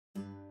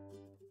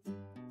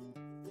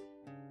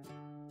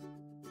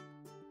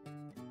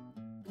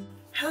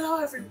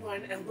Hello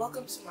everyone, and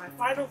welcome to my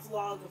final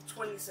vlog of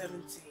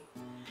 2017.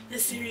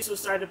 This series was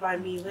started by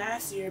me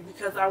last year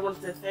because I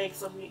wanted to thank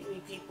so many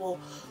people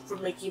for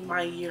making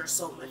my year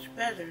so much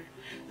better.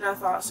 And I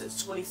thought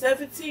since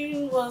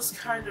 2017 was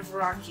kind of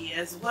rocky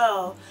as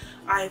well,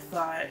 I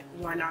thought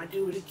why not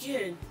do it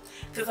again?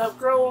 Because I've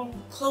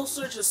grown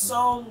closer to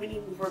so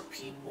many more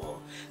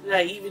people than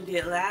I even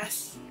did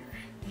last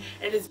year.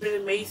 And it's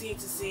been amazing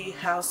to see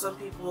how some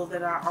people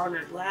that I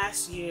honored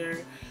last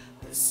year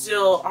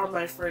still are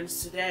my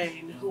friends today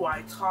and who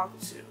I talk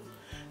to.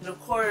 And of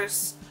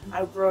course,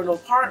 I've grown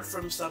apart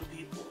from some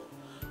people,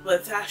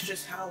 but that's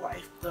just how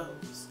life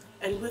goes.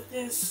 And with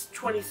this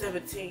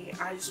 2017,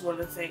 I just want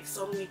to thank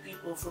so many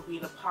people for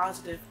being a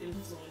positive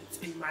influence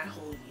in my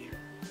whole year.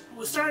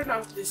 Well, starting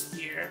off this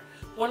year,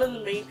 one of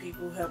the main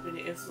people who have been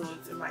an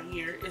influence in my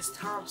year is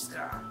Tom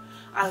Scott.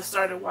 I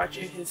started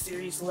watching his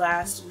series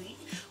last week,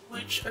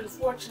 which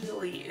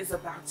unfortunately is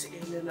about to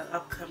end in the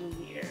upcoming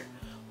year.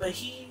 But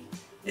he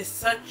is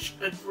such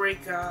a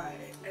great guy,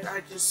 and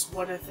I just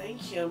want to thank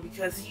him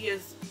because he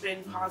has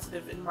been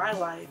positive in my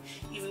life,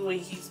 even when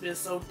he's been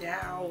so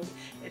down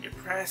and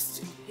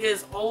depressed in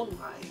his own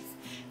life.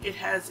 It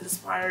has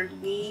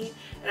inspired me,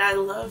 and I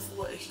love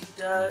what he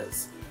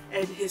does,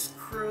 and his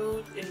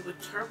crew and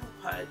with Turbo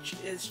Punch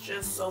is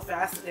just so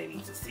fascinating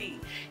to see.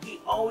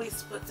 He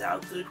always puts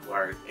out good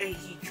work, and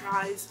he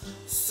tries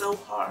so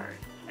hard.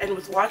 And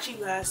with watching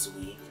last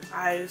week,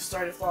 I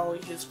started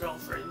following his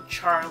girlfriend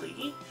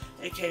Charlie,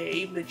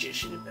 aka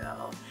Magician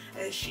Belle,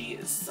 and she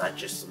is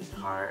such a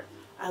sweetheart.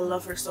 I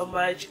love her so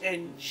much,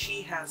 and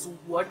she has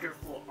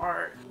wonderful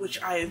art,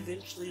 which I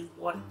eventually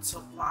want to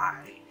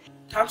buy.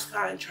 Tom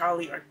Scott and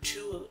Charlie are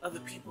two of the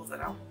people that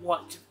I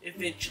want to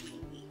eventually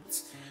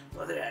meet,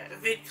 whether at a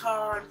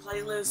VidCon,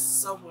 playlist,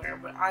 somewhere,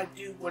 but I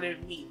do want to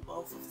meet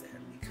both of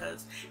them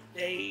because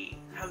they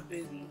have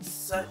been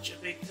such a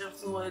big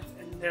influence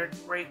and they're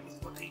great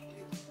with what they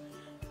do.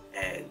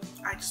 And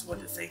I just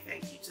want to say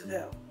thank you to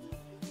them.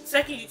 The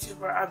second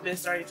YouTuber I've been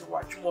starting to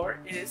watch more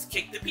is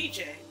Kick the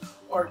PJ,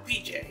 or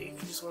PJ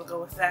if you just want to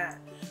go with that.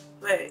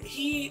 But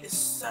he is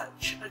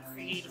such a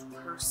creative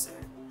person,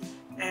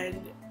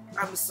 and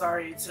I'm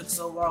sorry it took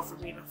so long for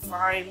me to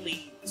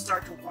finally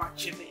start to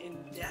watch him in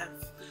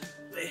depth.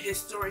 But his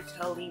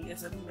storytelling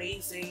is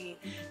amazing,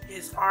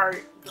 his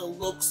art, the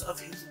looks of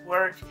his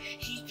work,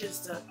 he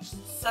just does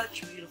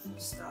such beautiful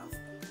stuff.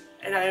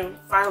 And I am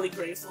finally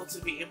grateful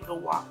to be able to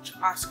watch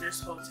Oscar's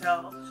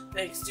Hotel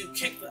thanks to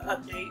Kick the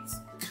Updates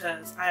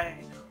because I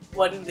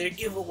won their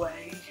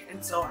giveaway,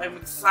 and so I'm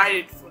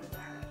excited for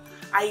that.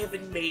 I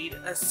even made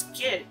a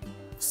skit,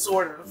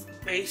 sort of,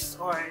 based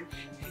on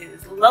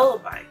his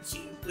lullaby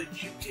cue,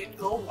 which you can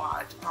go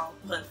watch. I'll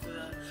put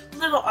the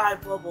little eye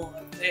bubble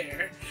up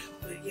there.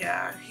 But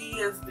yeah, he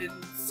has been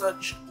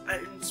such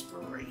an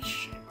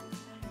inspiration,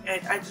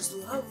 and I just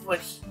love what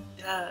he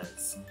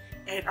does.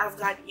 And I've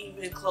gotten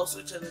even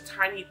closer to the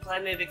Tiny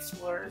Planet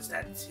Explorers,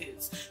 that's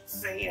his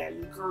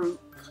fan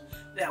group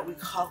that we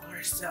call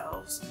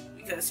ourselves,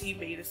 because he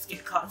made a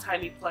skit called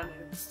Tiny Planet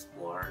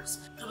Explorers.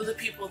 Some of the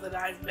people that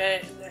I've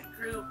met in that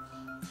group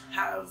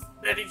have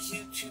better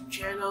YouTube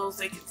channels,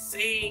 they can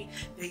sing,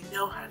 they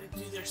know how to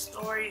do their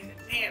stories,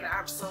 and man,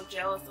 I'm so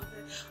jealous of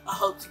it. I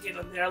hope to get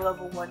on their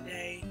level one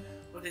day,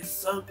 but it's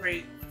so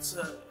great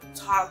to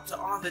talk to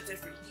all the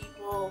different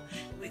people.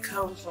 We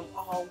come from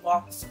all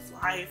walks of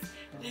life,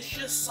 and it's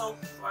just so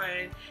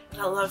fun. And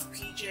I love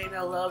PJ and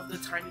I love the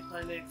Tiny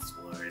Planet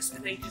Explorers,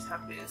 and they just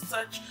have been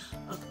such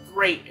a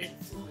great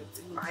influence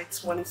in my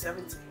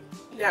 2017.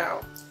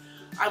 Now,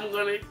 I'm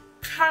gonna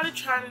kind of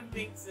try to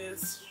make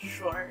this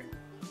short,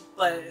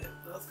 but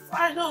the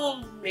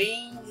final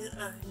main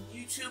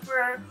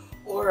YouTuber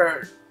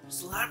or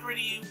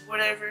celebrity,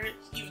 whatever,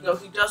 even though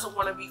he doesn't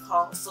want to be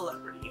called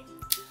celebrity,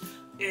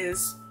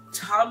 is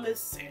Thomas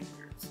Sanders.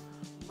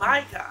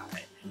 My God,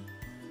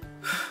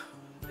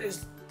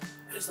 there's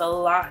a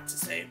lot to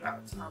say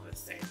about Thomas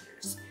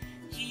Sanders.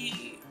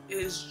 He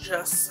is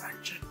just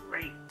such a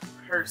great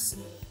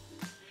person.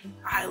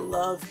 I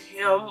love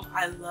him.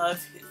 I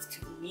love his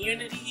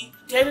community.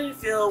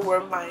 Denonville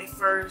were my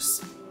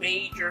first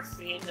major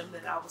fandom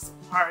that I was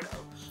a part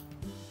of.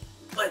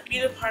 But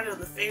being a part of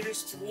the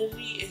Fanders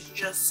community is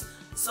just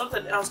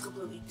something else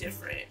completely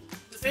different.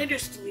 The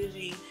Fanders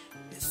community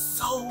is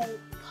so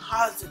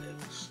positive,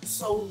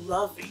 so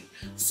loving,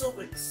 so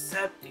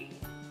accepting,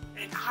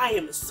 and I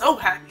am so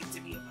happy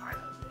to be a part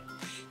of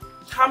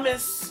it.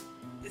 Thomas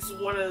is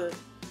one of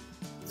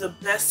the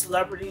best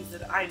celebrities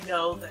that I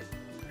know that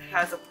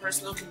has a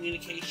personal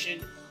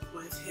communication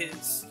with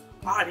his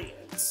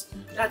audience.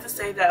 Not to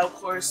say that, of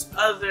course,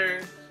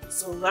 other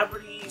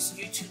celebrities,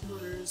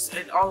 YouTubers,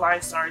 and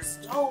online stars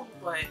don't,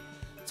 but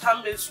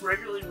Thomas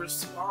regularly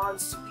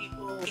responds to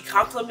people. He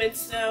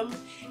compliments them,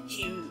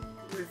 he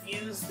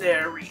reviews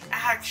their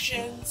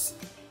reactions,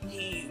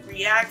 he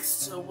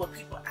reacts to what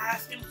people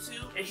ask him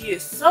to, and he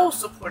is so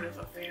supportive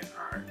of fan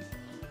art.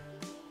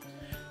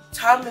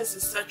 Thomas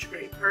is such a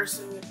great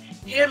person,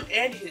 him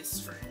and his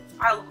friends.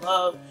 I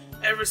love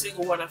every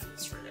single one of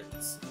his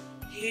friends.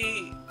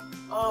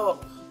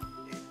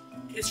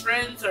 His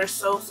friends are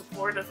so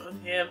supportive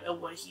of him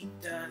and what he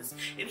does,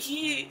 and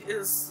he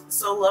is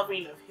so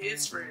loving of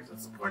his friends and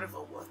supportive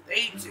of what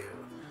they do.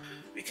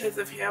 Because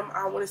of him,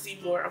 I want to see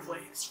more of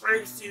what his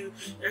friends do.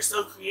 They're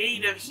so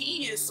creative.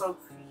 He is so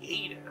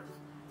creative.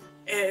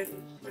 And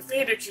the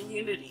Fander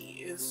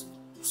community is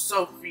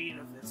so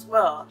creative as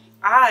well.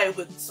 I,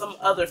 with some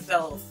other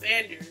fellow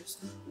Fanders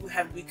who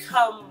have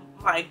become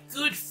my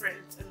good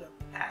friends in the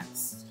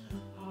past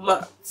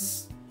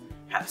months,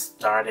 have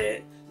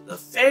started the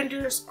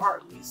Fanders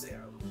Art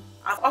Museum.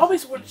 I've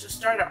always wanted to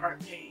start an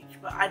art page,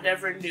 but I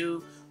never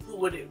knew who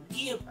would it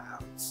be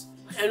about.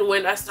 And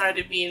when I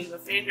started being in the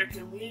Fander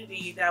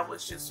community, that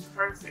was just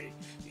perfect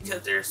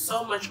because there's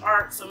so much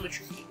art, so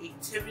much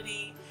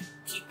creativity.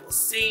 People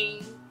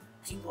sing,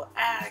 people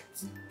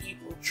act,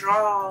 people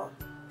draw,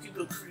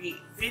 people create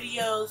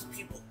videos,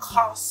 people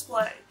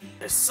cosplay.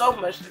 There's so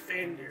much the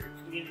Fander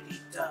community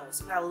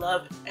does, and I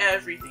love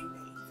everything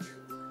they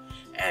do.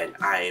 And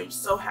I am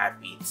so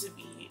happy to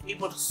be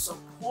able to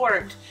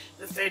support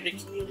the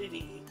Fander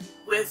community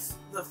with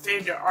the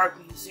Fander Art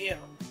Museum.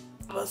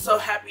 I'm so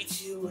happy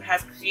to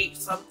have created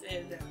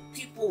something that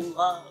people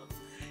love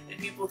and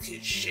people can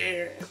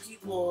share and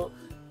people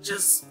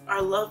just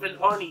are loving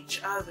on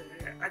each other.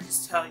 I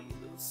just tell you,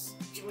 this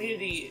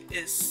community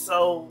is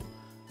so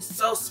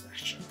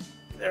special.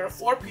 There are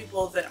 4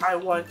 people that I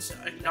want to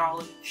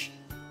acknowledge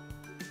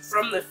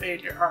from the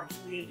Fander Art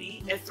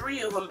community, and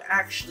 3 of them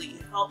actually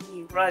helped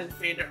me run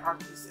Fander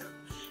Art Museum,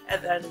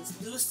 and that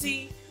is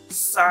Lucy,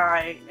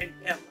 Sai, and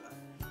Emma.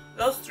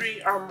 Those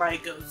 3 are my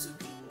go-to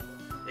people.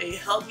 They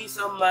help me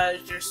so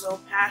much. They're so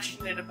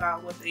passionate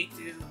about what they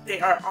do. They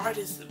are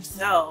artists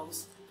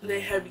themselves. They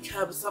have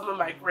become some of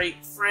my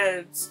great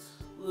friends.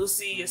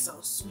 Lucy is so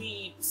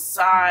sweet.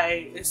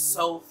 Sai is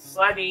so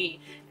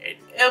funny. And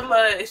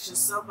Emma is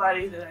just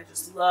somebody that I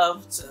just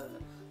love to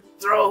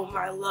throw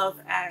my love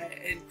at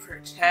and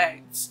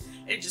protect.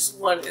 And just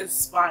want to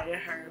inspire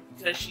her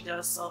because she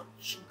does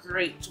such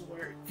great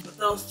work. But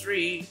those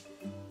 3,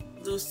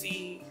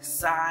 Lucy,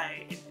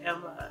 Sai, and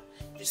Emma,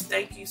 just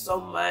thank you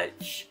so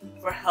much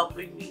for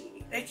helping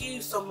me. Thank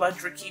you so much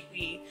for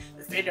keeping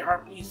the Fander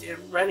Art Museum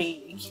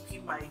running and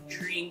keeping my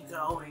dream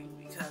going,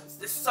 because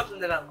this is something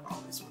that I've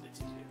always wanted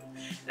to do.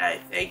 And I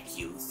thank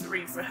you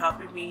 3 for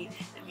helping me,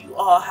 and you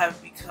all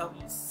have become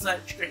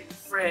such great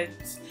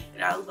friends,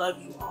 and I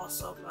love you all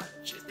so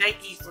much. And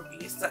thank you for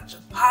being such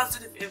a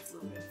positive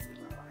influence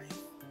in my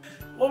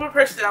life. One more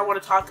person that I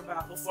want to talk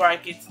about before I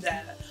get to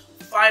that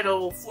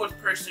final 4th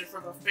person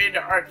from the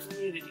Fander Art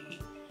community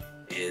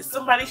is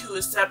somebody who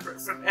is separate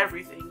from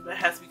everything but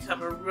has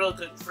become a real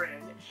good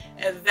friend,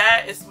 and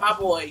that is my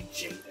boy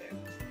Jaden.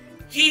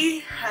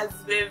 He has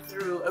been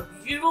through a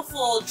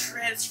beautiful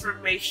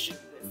transformation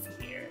this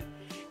year.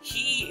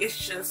 He is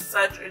just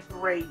such a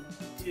great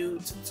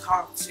dude to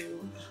talk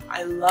to.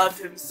 I love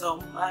him so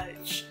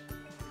much,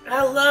 and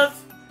I love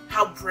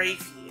how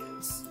brave he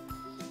is.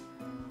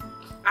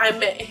 I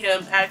met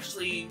him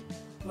actually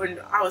when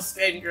I was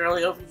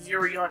fangirling over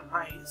Yuri on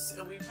Ice,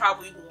 and we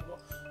probably will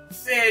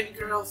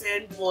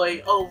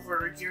fanboy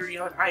over Yuri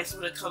on Ice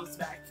when it comes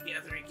back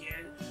together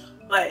again.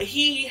 But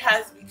he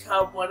has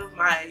become one of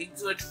my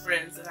good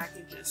friends that I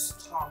can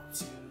just talk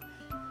to.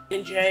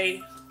 And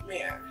Jay,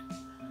 man,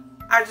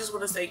 I just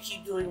want to say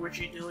keep doing what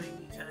you're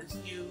doing because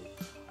you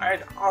are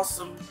an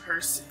awesome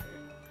person.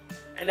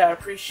 And I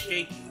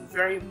appreciate you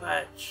very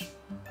much.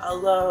 I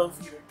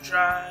love your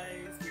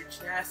drive, your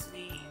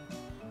tenacity,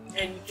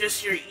 and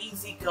just your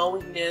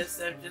easygoingness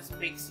that just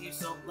makes you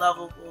so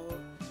lovable.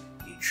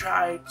 You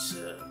try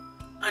to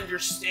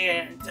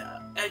understand,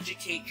 to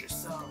educate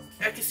yourself.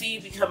 I can see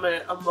you becoming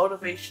a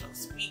motivational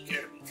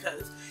speaker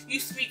because you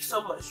speak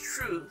so much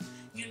truth.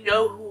 You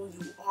know who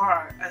you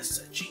are at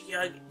such a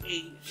young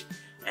age,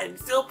 and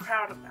feel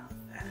proud about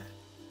that.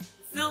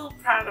 Feel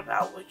proud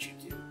about what you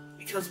do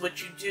because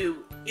what you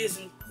do is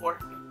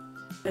important.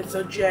 And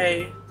so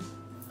Jay,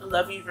 I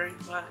love you very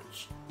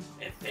much,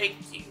 and thank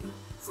you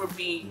for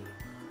being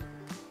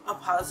a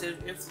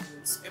positive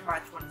influence in my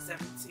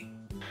 2017.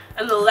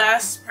 And the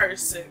last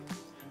person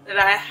that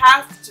I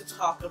have to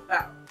talk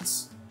about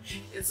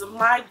is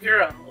my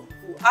girl,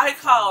 who I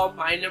call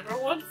my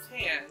 #1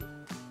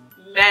 fan,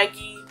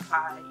 Maggie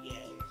Paye.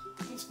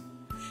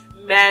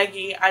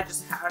 Maggie, I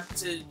just have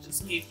to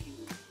just give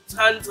you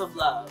tons of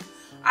love.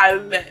 I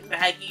met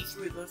Maggie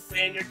through the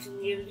Fander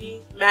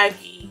community.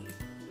 Maggie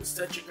is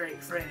such a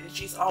great friend.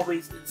 She's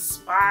always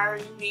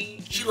inspiring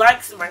me. She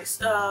likes my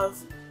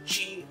stuff.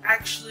 She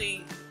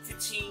actually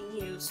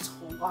continues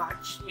to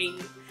watch me.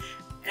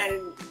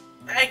 And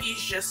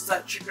Maggie's just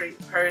such a great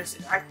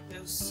person. I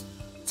can just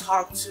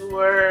talk to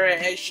her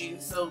and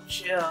she's so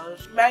chill.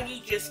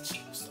 Maggie just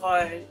keeps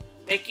on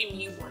making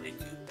me want to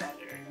do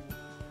better.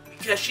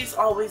 Because she's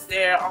always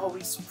there,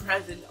 always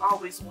present,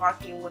 always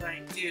watching what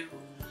I do.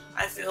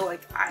 I feel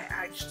like I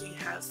actually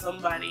have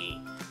somebody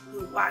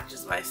who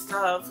watches my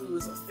stuff, who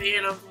is a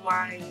fan of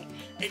mine,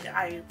 and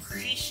I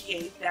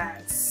appreciate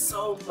that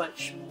so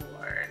much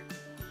more.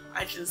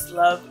 I just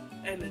love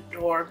and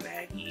adore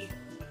Maggie.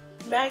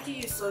 Maggie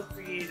is so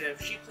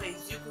creative. She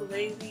plays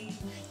ukulele,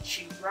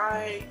 she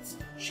writes,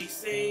 she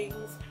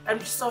sings. I'm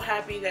just so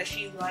happy that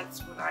she likes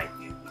what I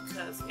do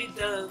because it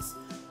does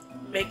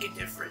make a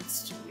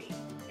difference to me.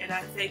 And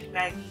I thank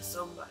Maggie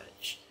so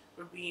much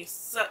for being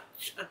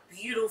such a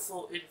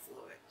beautiful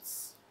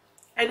influence.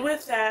 And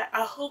with that,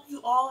 I hope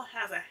you all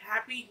have a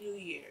happy new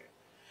year.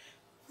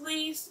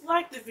 Please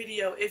like the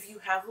video if you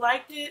have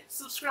liked it,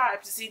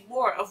 subscribe to see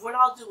more of what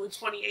I'll do in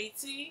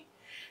 2018,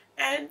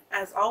 and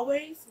as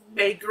always,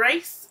 may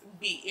grace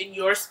be in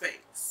your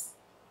space.